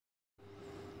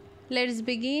Let's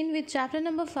begin with chapter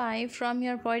number 5 from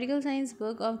your political science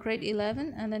book of grade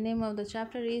 11, and the name of the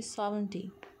chapter is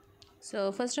sovereignty.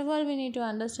 So first of all, we need to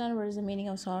understand what is the meaning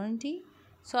of sovereignty.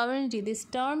 Sovereignty, this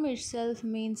term itself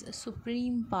means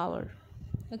supreme power.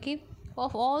 Okay,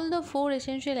 of all the four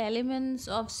essential elements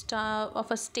of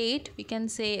a state, we can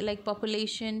say like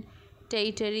population,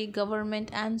 territory, government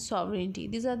and sovereignty.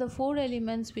 These are the four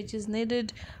elements which is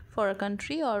needed for a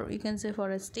country, or you can say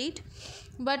for a state.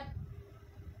 But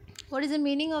what is the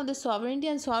meaning of the sovereignty?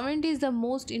 And sovereignty is the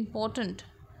most important.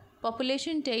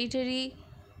 Population, territory,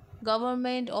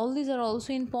 government, all these are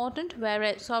also important,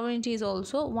 whereas sovereignty is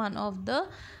also one of the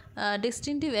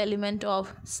distinctive element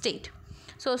of state.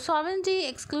 So sovereignty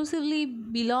exclusively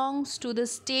belongs to the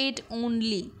state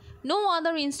only. No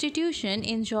other institution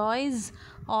enjoys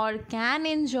or can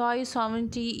enjoy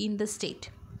sovereignty in the state.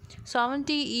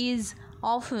 Sovereignty is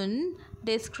often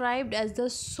described as the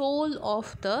soul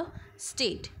of the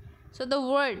state. So the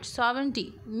word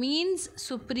sovereignty means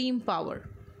supreme power.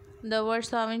 The word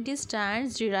sovereignty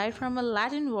stands derived from a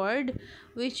Latin word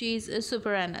which is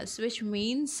sovereignus, which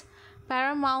means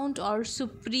paramount or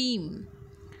supreme.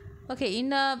 Okay,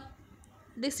 in a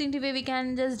distinctive way, we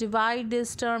can just divide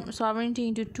this term sovereignty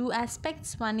into two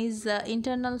aspects. One is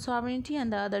internal sovereignty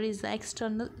and the other is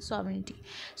external sovereignty.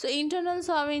 So internal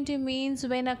sovereignty means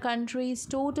when a country is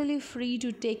totally free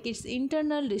to take its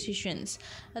internal decisions,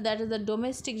 that is the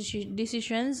domestic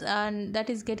decisions, and that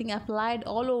is getting applied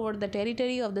all over the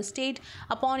territory of the state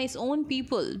upon its own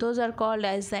people. Those are called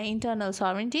as the internal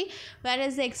sovereignty.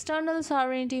 Whereas the external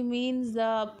sovereignty means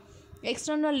the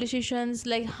external decisions,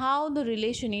 like how the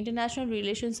international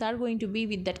relations are going to be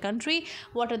with that country,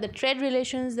 what are the trade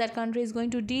relations that country is going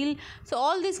to deal. So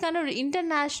all these kind of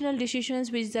international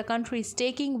decisions which the country is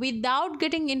taking without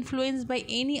getting influenced by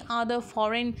any other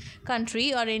foreign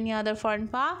country or any other foreign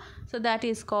power, so that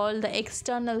is called the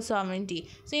external sovereignty.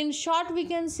 So in short, we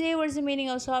can say what is the meaning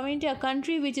of sovereignty: a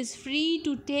country which is free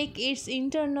to take its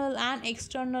internal and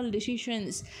external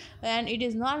decisions, and it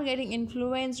is not getting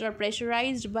influenced or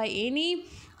pressurized by any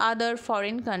other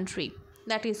foreign country.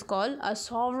 That is called a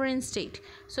sovereign state.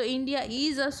 So India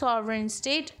is a sovereign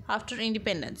state after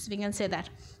independence, we can say that.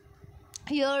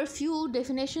 Here few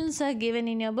definitions are given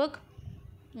in your book.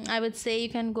 I would say you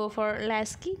can go for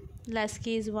Lasky.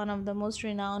 Lasky is one of the most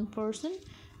renowned person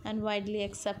and widely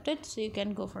accepted, so you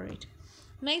can go for it.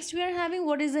 Next, we are having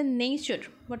what is the nature,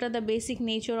 what are the basic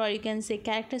nature, or you can say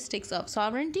characteristics of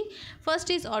sovereignty. First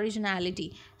is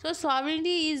originality. So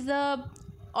sovereignty is the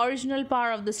original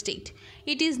power of the state.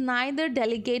 It is neither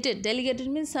delegated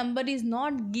means somebody is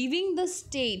not giving the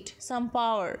state some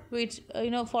power which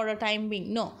for a time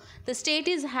being. No, the state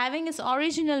is having its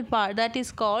original power, that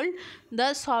is called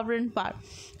the sovereign power,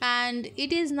 and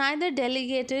it is neither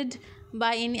delegated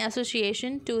by any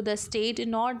association to the state,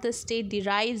 nor the state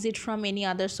derives it from any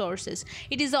other sources.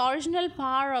 It is the original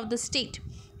power of the state,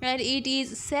 and it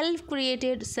is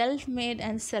self-created, self-made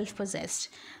and self-possessed.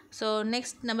 So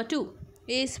next, number 2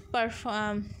 is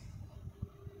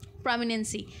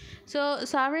prominency. So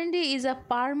sovereignty is a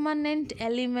permanent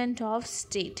element of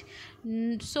state.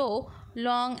 So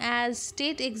long as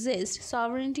state exists,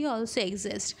 sovereignty also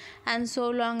exists, and so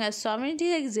long as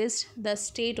sovereignty exists, the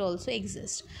state also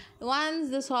exists. Once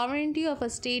the sovereignty of a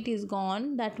state is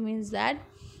gone, that means that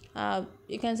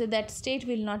you can say that state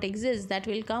will not exist, that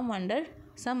will come under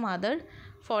some other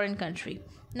foreign country.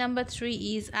 Number 3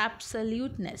 is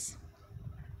absoluteness.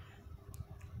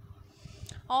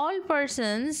 All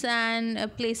persons and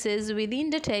places within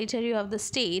the territory of the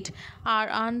state are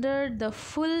under the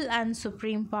full and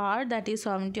supreme power, that is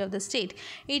sovereignty of the state.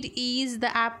 It is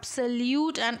the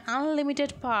absolute and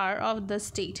unlimited power of the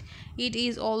state. It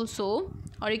is also,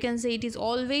 or you can say it is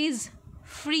always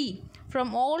free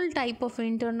from all type of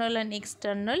internal and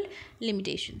external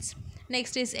limitations.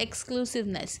 Next is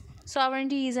exclusiveness.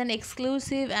 Sovereignty is an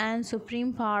exclusive and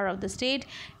supreme power of the state.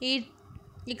 It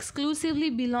exclusively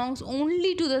belongs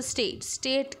only to the state.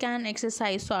 State can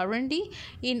exercise sovereignty.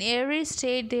 In every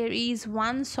state there is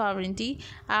one sovereignty,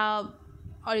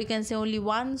 or you can say only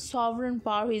one sovereign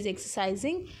power is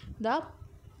exercising the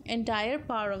entire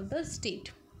power of the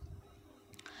state.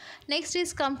 Next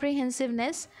is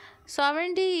comprehensiveness.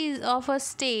 Sovereignty of a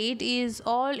state is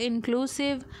all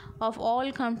inclusive of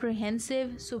all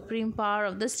comprehensive supreme power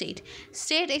of the state.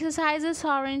 State exercises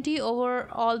sovereignty over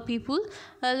all people,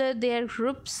 their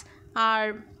groups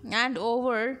are, and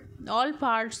over all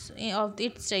parts of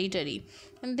its territory.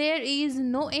 And there is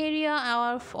no area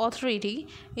of authority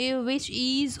which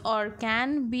is or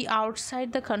can be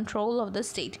outside the control of the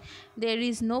state. There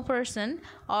is no person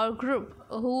or group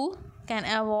who can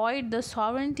avoid the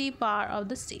sovereignty power of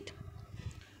the state.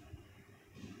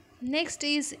 Next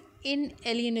is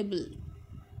inalienable.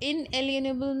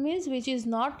 Inalienable means which is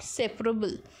not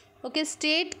separable. Okay,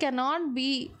 state cannot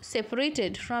be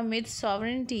separated from its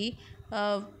sovereignty,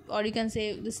 or you can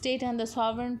say the state and the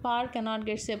sovereign power cannot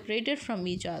get separated from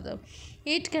each other.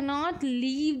 It cannot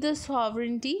leave the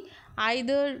sovereignty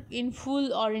either in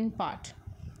full or in part.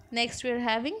 Next, we are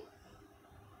having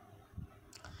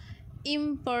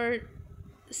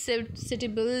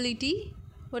imperceptibility.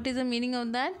 What is the meaning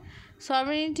of that?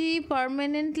 Sovereignty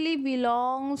permanently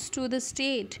belongs to the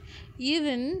state.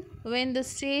 Even when the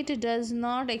state does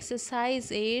not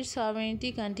exercise it,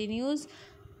 sovereignty continues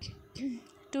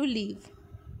to live.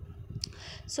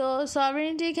 So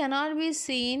sovereignty cannot be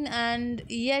seen, and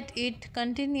yet it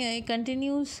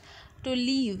continues to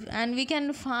live, and we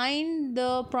can find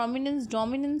the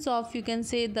dominance of, you can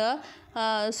say, the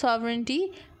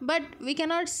sovereignty, but we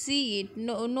cannot see it.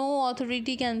 No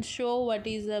authority can show what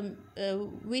is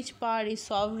which part is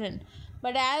sovereign.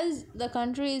 But as the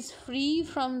country is free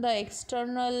from the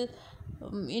external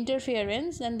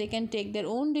interference, and they can take their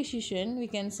own decision, we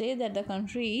can say that the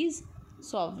country is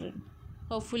sovereign.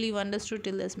 Hopefully you understood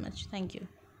till this much. Thank you.